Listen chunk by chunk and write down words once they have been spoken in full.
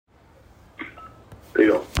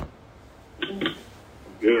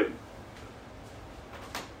Good.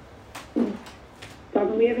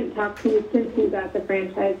 Dalton, we haven't talked to you since you got the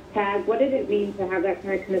franchise tag. What did it mean to have that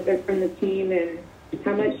kind of commitment from the team, and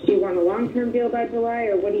how much do you want a long-term deal by July,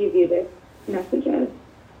 or what do you view this message as?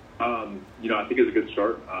 I think it's a good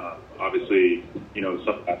start. Obviously,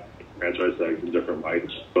 some franchise tags in different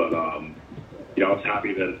lights, but, I was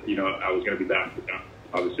happy that, I was going to be back.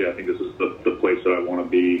 Obviously, I think this is the place that I want to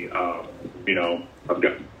be. I've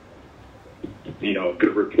got,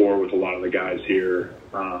 good rapport with a lot of the guys here.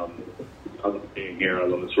 I love being here. I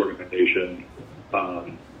love this organization.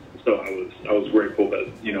 So I was grateful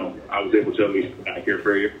that, I was able to at least be back here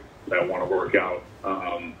for a year. I want to work out,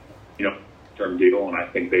 term deal, and I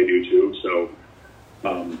think they do too. So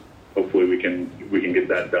hopefully we can get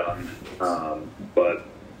that done. But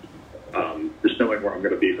just knowing where I'm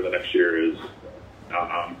going to be for the next year is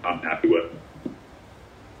I'm happy with.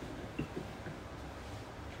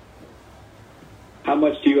 How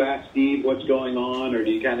much do you ask Steve what's going on, or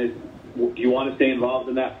do you want to stay involved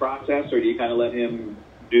in that process, or do you kind of let him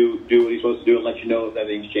do what he's supposed to do and let you know if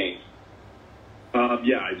everything's changed?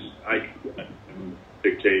 I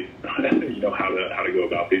dictate, how to go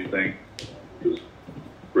about these things. Just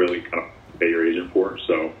really kind of pay your agent for.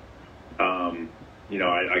 So, I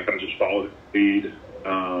kind of just follow the lead.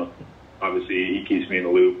 Obviously, he keeps me in the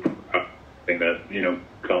loop. Thing that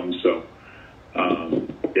comes. So,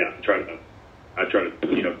 I try to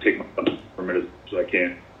take my thumb from it as much as I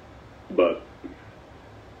can, but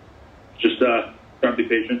just trying to be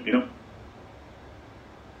patient.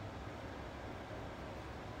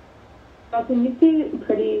 Dalton, you've seen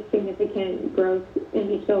pretty significant growth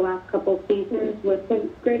in each of the last couple of seasons with the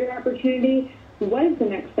greater opportunity. What is the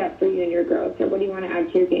next step for you in your growth, or what do you want to add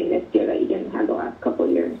to your game this year that you didn't have the last couple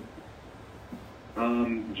of years?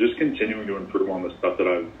 Just continuing to improve on the stuff that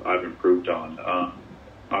I've improved on.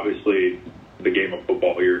 Obviously, the game of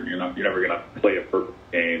football, you're never going to play a perfect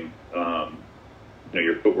game.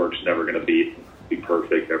 Your footwork's never going to be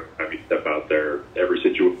perfect every time you step out there. Every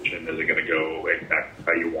situation isn't going to go exactly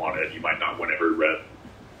how you want it. You might not win every rep.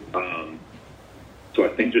 So I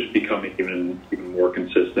think just becoming even more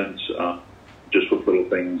consistent, just with little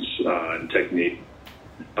things and technique,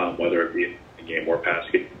 whether it be a game or pass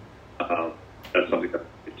game, that's something that I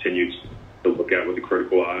continue to look at with a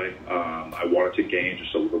critical eye. I wanted to gain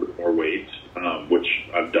just a little bit more weight, which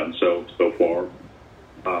I've done so far.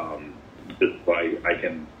 Just so I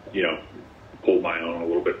can, hold my own a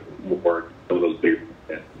little bit more. Some of those big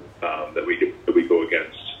that we go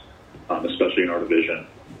against, especially in our division.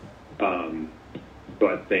 So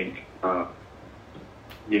I think,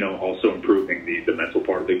 also improving the mental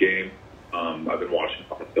part of the game. I've been watching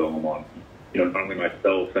a lot of film on, not only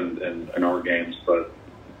myself and our games, but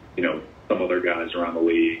some other guys around the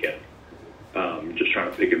league, and just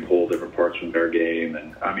trying to pick and pull different parts from their game.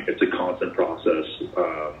 And I mean, it's a constant process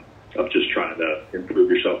of just trying to improve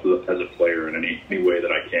yourself as a player in any way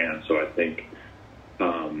that I can. So I think,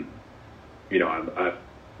 I'm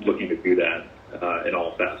looking to do that in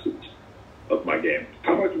all facets of my game.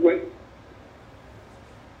 How much weight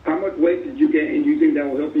did you gain? You think that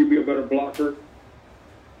will help you be a better blocker?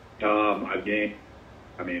 I've gained,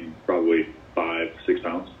 probably 5-6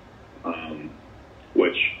 pounds,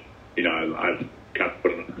 which, I've kind of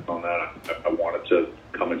put on that. I wanted to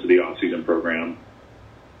come into the off-season program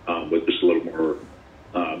with just a little more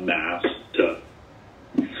mass to,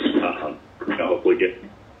 hopefully get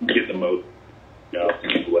the most,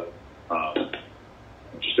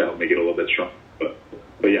 just to help me get a little bit stronger. But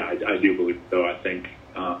yeah, I do believe so. I think,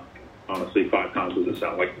 honestly, 5 pounds doesn't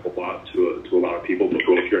sound like a lot to a lot of people, but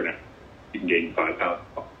if you're you can gain 5 pounds.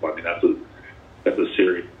 That's a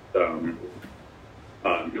serious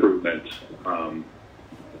improvement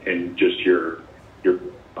in just your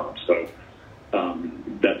so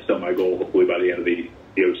that's still my goal. Hopefully by the end of the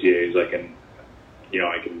OTAs, I can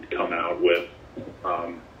come out with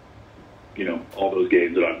all those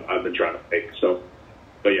gains that I've been trying to make. So,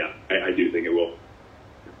 but yeah, I do think it will.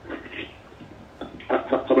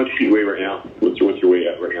 How much do you weigh right now? What's your weight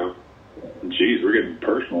at right now? Geez, we're getting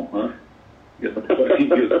personal, huh?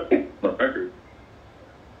 On record.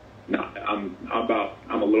 No, I'm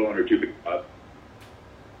a little under 255.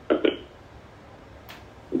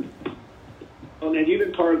 Well, and you've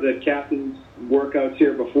been part of the captain's workouts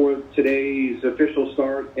here before today's official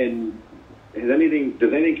start, and does anything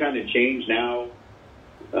kind of change now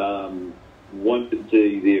once it's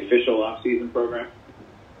the official off-season program?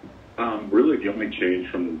 Really, the only change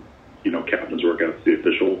from captain's workouts to the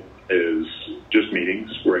official is just meetings.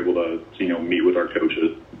 We're able to meet with our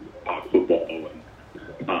coaches, talk football, and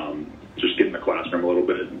just get in the classroom a little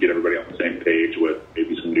bit and get everybody on the same page with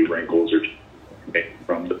maybe some new wrinkles or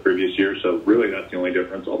from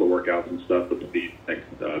workouts and stuff, but the next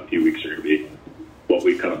few weeks are going to be what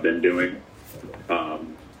we've kind of been doing.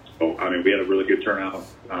 So, I mean, we had a really good turnout.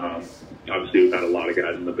 Obviously, we've had a lot of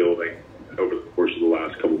guys in the building over the course of the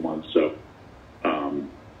last couple months. So,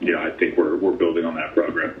 I think we're building on that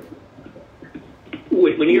program.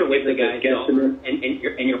 When you're with the guys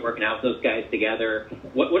and you're working out with those guys together,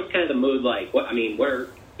 what's kind of the mood like? What are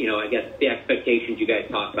I guess the expectations you guys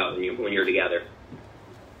talk about when you're together?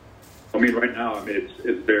 I mean, right now,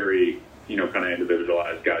 it's very kind of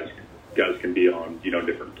individualized. Guys can be on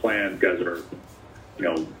different plans. Guys are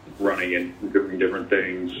running and doing different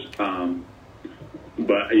things.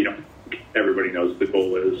 But everybody knows what the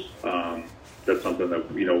goal is. That's something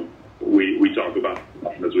that we talk about as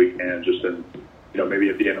often as we can. Just in maybe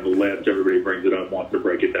at the end of the lift, everybody brings it up, wants to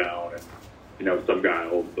break it down, and some guy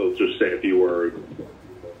will just say a few words.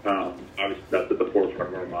 Obviously, that's at the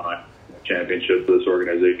forefront of our mind. Championship for this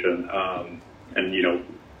organization, and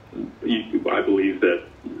I believe that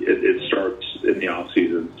it starts in the off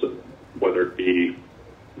season, so whether it be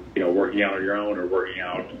working out on your own or working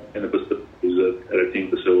out in the facilities at a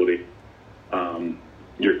team facility.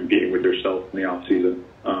 You're competing with yourself in the off season,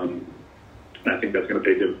 and I think that's going to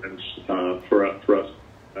pay dividends for us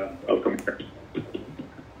upcoming years.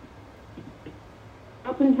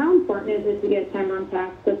 Alton, how important is it to get time on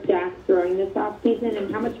task with Dak throwing this off season,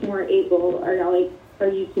 and how much more able are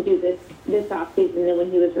you to do this off season than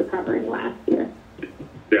when he was recovering last year?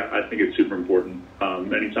 Yeah, I think it's super important.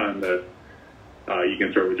 Anytime that you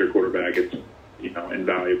can throw with your quarterback, it's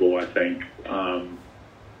invaluable. I think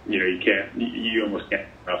you almost can't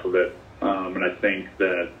get enough of it. And I think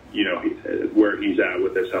that where he's at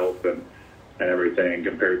with his health and everything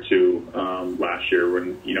compared to last year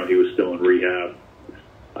when he was still in rehab.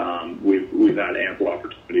 We've had ample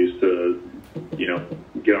opportunities to,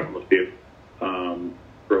 get on the field,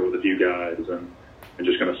 grow with a few guys, and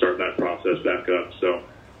just going to start that process back up. So,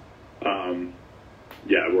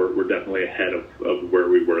 we're definitely ahead of where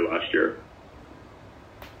we were last year.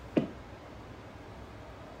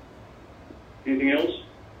 Anything else?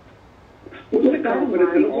 Without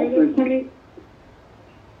Amari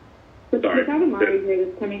here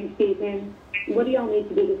this coming season, what do y'all need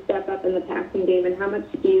to do to step up in the passing game, and how much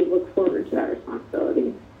do you look forward to that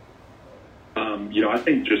responsibility? I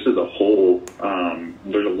think just as a whole,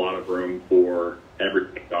 there's a lot of room for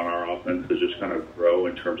everything on our offense to just kind of grow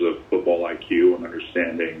in terms of football IQ and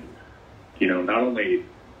understanding, not only,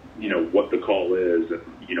 what the call is and,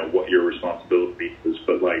 what your responsibility is,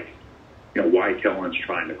 but why Kellen's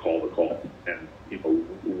trying to call the call and,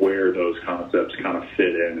 where those concepts kind of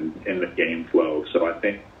fit in the game flow. So I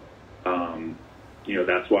think,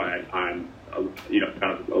 that's why I'm,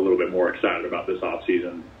 kind of a little bit more excited about this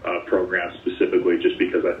offseason program specifically, just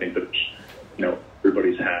because I think that,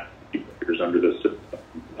 everybody's had years under this system.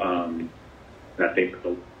 And I think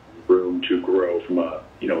the room to grow from a,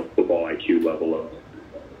 football IQ level of,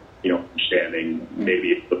 understanding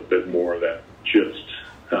maybe a bit more than just,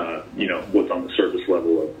 what's on the surface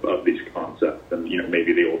level of these concepts and,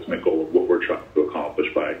 maybe the ultimate goal of what we're trying to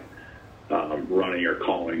accomplish by running or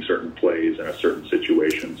calling certain plays in a certain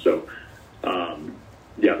situation. So,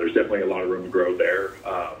 there's definitely a lot of room to grow there.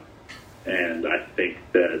 And I think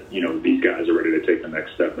that, these guys are ready to take the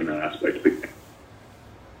next step in that aspect of the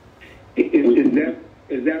game.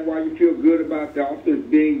 Is that why you feel good about the offense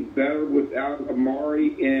being better without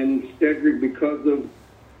Amari and Cedric because of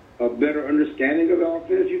a better understanding of the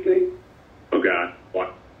offense, you think? Oh, God.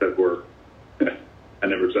 I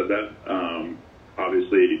never said that.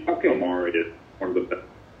 Obviously, okay. Amari is one of the best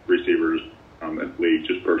receivers in the league,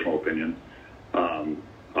 just personal opinion.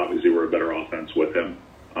 Obviously, we're a better offense with him.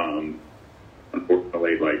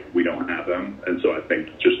 Unfortunately, we don't have him. And so I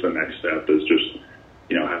think just the next step is just,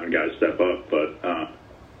 having guys step up.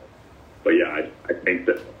 But yeah, I think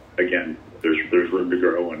that, again, there's room to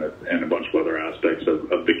grow in a bunch of other aspects of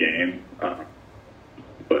the game.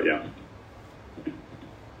 But yeah.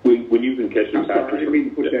 When you've been catching I'm sorry, I didn't mean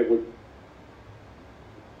to put that with.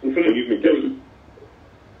 When you've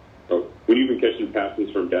been catching passes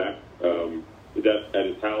from Dak, is that at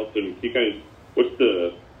his house? And can you kind of what's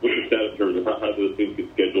the status in terms of how those things get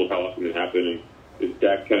scheduled, how often it happen, and is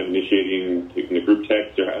Dak kind of initiating in the group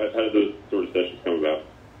text, or how do those sort of sessions come about?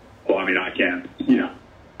 Well, I mean, I can't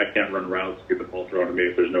run routes, get the ball thrown to me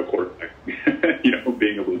if there's no quarterback,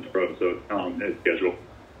 being able to throw. So it's on his schedule.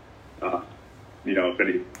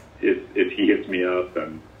 If he hits me up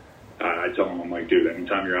and I tell him, I'm like, dude,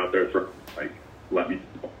 anytime you're out there let me,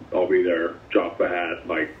 I'll be there, drop the hat.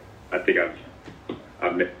 I think I've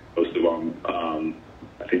missed most of them.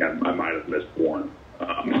 I think I might have missed one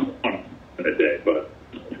on a day, but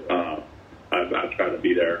I've tried to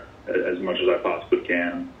be there as much as I possibly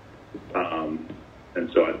can. And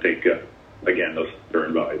so I think, again, those are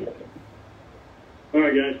invaluable. All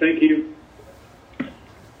right, guys. Thank you.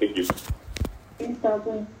 Thank you. Thanks,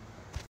 Dalton.